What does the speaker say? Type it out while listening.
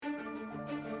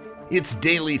It's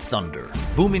Daily Thunder,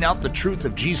 booming out the truth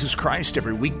of Jesus Christ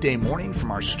every weekday morning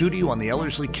from our studio on the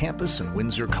Ellerslie campus in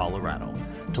Windsor, Colorado.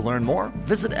 To learn more,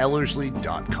 visit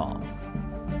Ellerslie.com.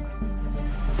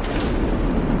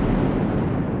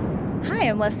 Hi,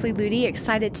 I'm Leslie Ludy,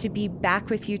 excited to be back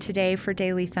with you today for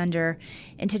Daily Thunder.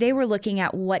 And today we're looking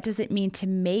at what does it mean to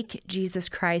make Jesus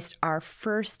Christ our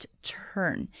first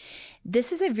turn.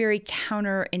 This is a very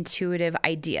counterintuitive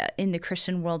idea in the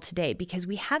Christian world today because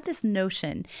we have this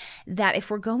notion that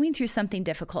if we're going through something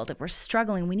difficult, if we're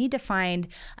struggling, we need to find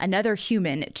another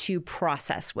human to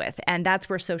process with. And that's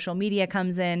where social media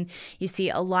comes in. You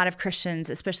see a lot of Christians,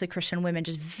 especially Christian women,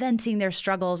 just venting their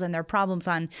struggles and their problems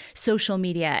on social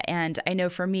media. And I know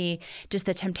for me, just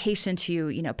the temptation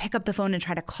to, pick up the phone and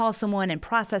try to call someone and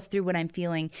process through what I'm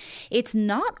feeling. It's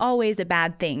not always a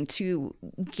bad thing to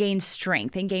gain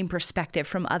strength and gain perspective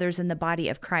from others in the body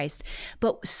of Christ.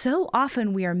 But so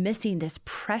often we are missing this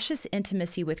precious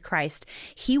intimacy with Christ.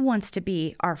 He wants to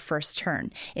be our first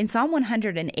turn. In Psalm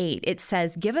 108, it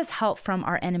says, "Give us help from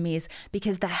our enemies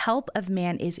because the help of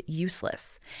man is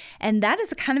useless." And that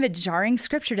is a kind of a jarring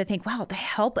scripture to think, wow, the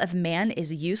help of man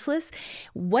is useless.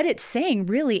 What it's saying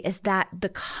really is that the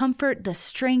comfort, the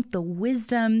strength, the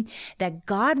wisdom that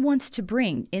God wants to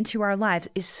bring into our lives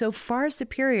is so far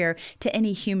superior to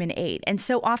any human aid. And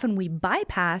so often we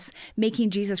bypass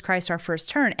making Jesus Christ our first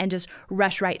turn and just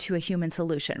rush right to a human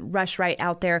solution, rush right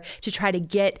out there to try to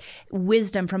get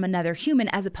wisdom from another human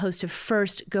as opposed to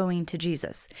first going to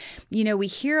Jesus. We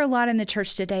hear a lot in the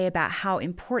church today about how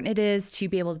important it is to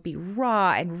be able to be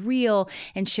raw and real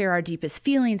and share our deepest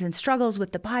feelings and struggles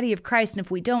with the body of Christ. And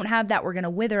if we don't have that, we're going to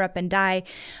wither up and die.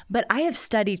 But I have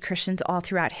studied Christians all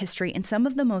throughout history, and some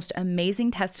of the most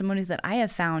amazing testimonies that I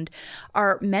have found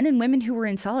are men and women who were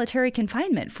in solitary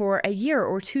confinement for a year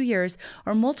or 2 years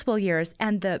or multiple years,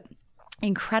 and the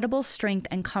incredible strength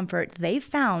and comfort they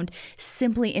found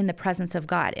simply in the presence of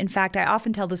God. In fact, I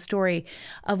often tell the story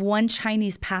of one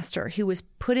Chinese pastor who was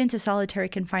put into solitary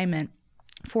confinement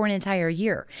for an entire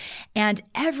year. And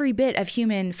every bit of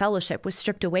human fellowship was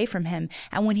stripped away from him.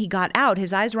 And when he got out,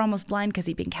 his eyes were almost blind because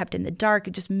he'd been kept in the dark,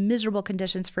 just miserable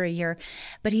conditions for a year.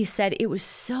 But he said it was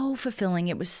so fulfilling.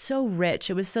 It was so rich.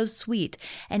 It was so sweet.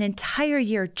 An entire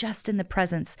year just in the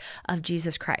presence of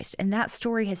Jesus Christ. And that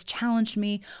story has challenged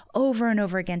me over and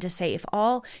over again to say, if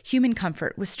all human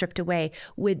comfort was stripped away,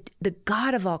 would the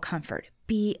God of all comfort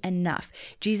be enough?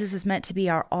 Jesus is meant to be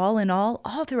our all in all.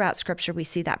 All throughout Scripture, we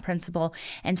see that principle.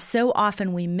 And so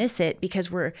often we miss it because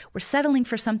we're settling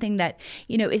for something that,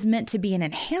 is meant to be an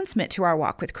enhancement to our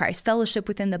walk with Christ, fellowship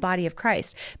within the body of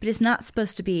Christ, but it's not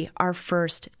supposed to be our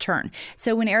first turn.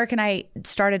 So when Eric and I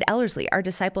started Ellerslie, our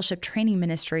discipleship training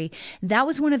ministry, that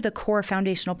was one of the core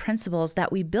foundational principles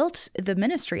that we built the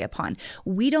ministry upon.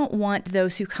 We don't want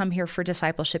those who come here for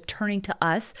discipleship turning to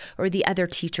us or the other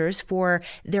teachers for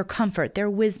their comfort, their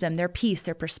wisdom, their peace,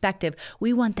 their perspective.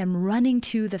 We want them running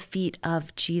to the feet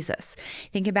of Jesus.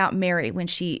 Think about Mary when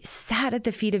she sat at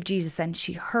the feet of Jesus and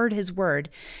she heard his word.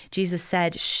 Jesus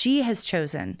said, she has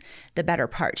chosen the better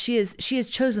part. She has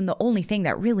chosen the only thing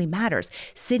that really matters,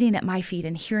 sitting at my feet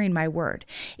and hearing my word.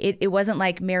 It wasn't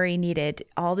like Mary needed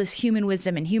all this human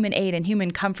wisdom and human aid and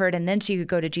human comfort, and then she could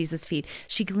go to Jesus' feet.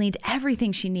 She gleaned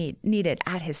everything she needed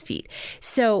at his feet.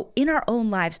 So in our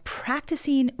own lives,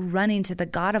 practicing running to the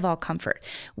God of all comfort,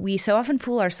 we so often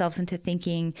fool ourselves into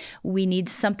thinking we need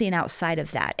something outside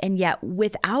of that. And yet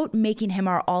without making him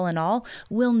our all in all,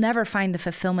 we'll never find the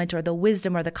fulfillment or the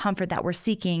wisdom or the comfort that we're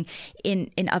seeking in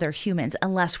other humans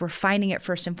unless we're finding it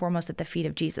first and foremost at the feet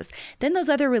of Jesus. Then those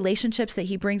other relationships that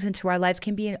he brings into our lives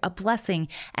can be a blessing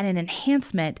and an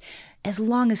enhancement as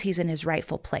long as he's in his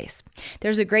rightful place.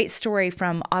 There's a great story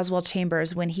from Oswald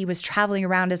Chambers when he was traveling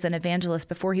around as an evangelist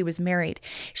before he was married,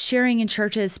 sharing in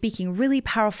churches, speaking really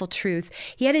powerful truth.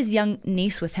 He had his young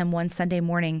niece with him one Sunday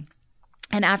morning.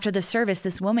 And after the service,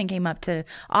 this woman came up to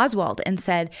Oswald and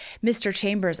said, "Mr.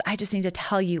 Chambers, I just need to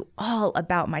tell you all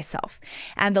about myself."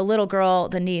 And the little girl,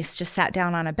 the niece, just sat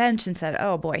down on a bench and said,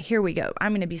 "Oh boy, here we go.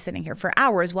 I'm going to be sitting here for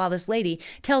hours while this lady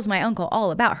tells my uncle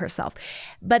all about herself."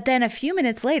 But then a few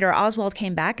minutes later, Oswald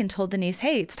came back and told the niece,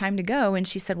 "Hey, it's time to go." And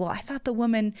she said, "Well, I thought the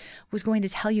woman was going to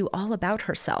tell you all about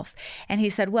herself." And he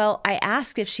said, "Well, I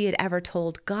asked if she had ever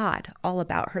told God all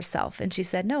about herself." And she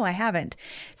said, "No, I haven't."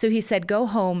 So he said, "Go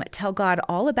home, tell God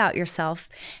out all about yourself.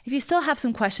 If you still have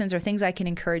some questions or things I can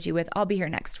encourage you with, I'll be here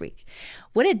next week.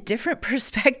 What a different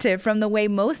perspective from the way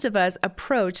most of us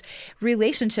approach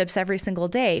relationships every single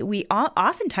day. We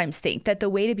oftentimes think that the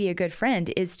way to be a good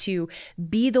friend is to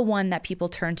be the one that people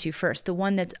turn to first, the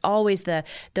one that's always the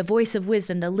voice of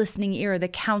wisdom, the listening ear, the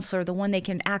counselor, the one they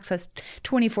can access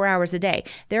 24 hours a day.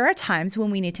 There are times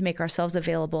when we need to make ourselves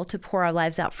available to pour our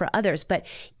lives out for others. But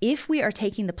if we are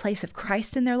taking the place of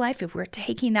Christ in their life, if we're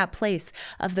taking that place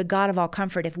of the God of all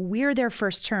comfort, if we're their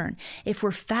first turn, if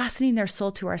we're fastening their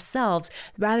soul to ourselves,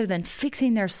 rather than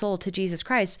fixing their soul to Jesus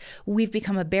Christ, we've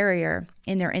become a barrier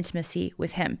in their intimacy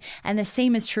with him. And the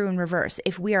same is true in reverse.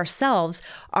 If we ourselves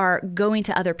are going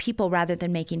to other people rather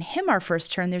than making him our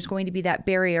first turn, there's going to be that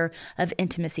barrier of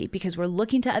intimacy because we're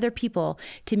looking to other people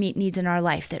to meet needs in our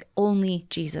life that only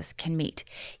Jesus can meet.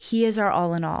 He is our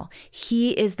all in all.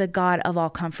 He is the God of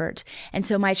all comfort. And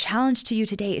so my challenge to you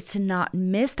today is to not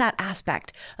miss that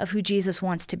aspect of who Jesus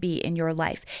wants to be in your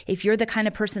life. If you're the kind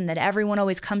of person that everyone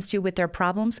always comes to with their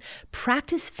problems,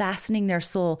 practice fastening their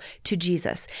soul to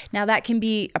Jesus. Now that can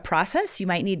be a process. You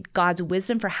might need God's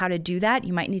wisdom for how to do that.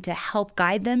 You might need to help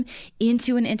guide them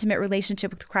into an intimate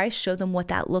relationship with Christ, show them what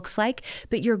that looks like.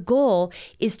 But your goal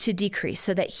is to decrease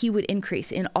so that he would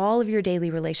increase in all of your daily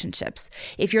relationships.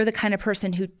 If you're the kind of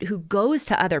person who goes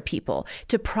to other people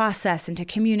to process and to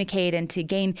communicate and to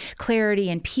gain clarity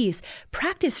and peace,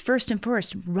 practice first and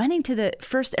foremost running to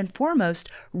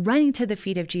the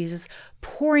feet of Jesus,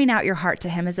 pouring out your heart to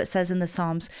him, as it says in the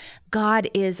Psalms. God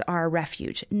is our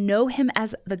refuge. Know him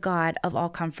as the God of all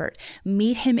comfort.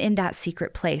 Meet him in that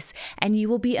secret place, and you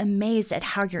will be amazed at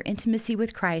how your intimacy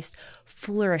with Christ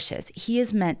flourishes. He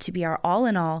is meant to be our all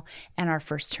in all and our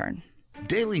first turn.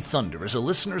 Daily Thunder is a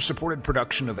listener-supported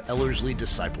production of Ellerslie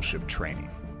Discipleship Training.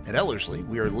 At Ellerslie,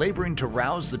 we are laboring to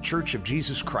rouse the Church of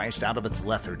Jesus Christ out of its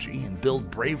lethargy and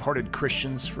build brave-hearted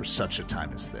Christians for such a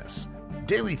time as this.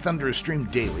 Daily Thunder is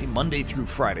streamed daily, Monday through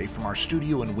Friday, from our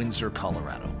studio in Windsor,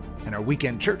 Colorado. And our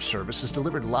weekend church service is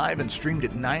delivered live and streamed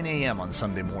at 9 a.m. on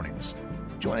Sunday mornings.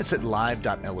 Join us at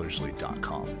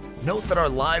live.ellerslie.com. Note that our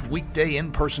live weekday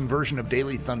in-person version of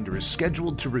Daily Thunder is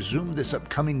scheduled to resume this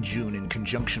upcoming June in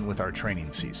conjunction with our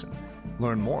training season.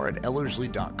 Learn more at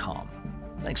ellerslie.com.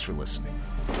 Thanks for listening.